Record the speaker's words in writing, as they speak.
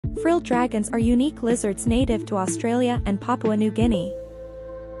Frilled dragons are unique lizards native to Australia and Papua New Guinea.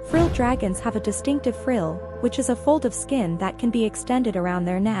 Frilled dragons have a distinctive frill, which is a fold of skin that can be extended around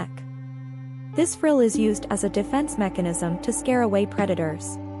their neck. This frill is used as a defense mechanism to scare away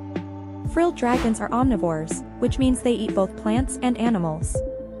predators. Frilled dragons are omnivores, which means they eat both plants and animals.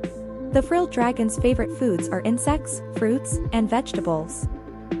 The frilled dragon's favorite foods are insects, fruits, and vegetables.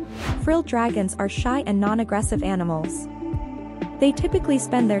 Frilled dragons are shy and non-aggressive animals. They typically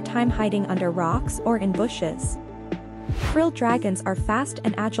spend their time hiding under rocks or in bushes. Frilled dragons are fast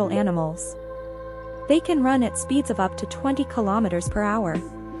and agile animals. They can run at speeds of up to 20 kilometers per hour.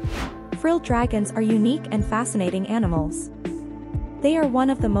 Frilled dragons are unique and fascinating animals. They are one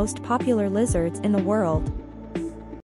of the most popular lizards in the world.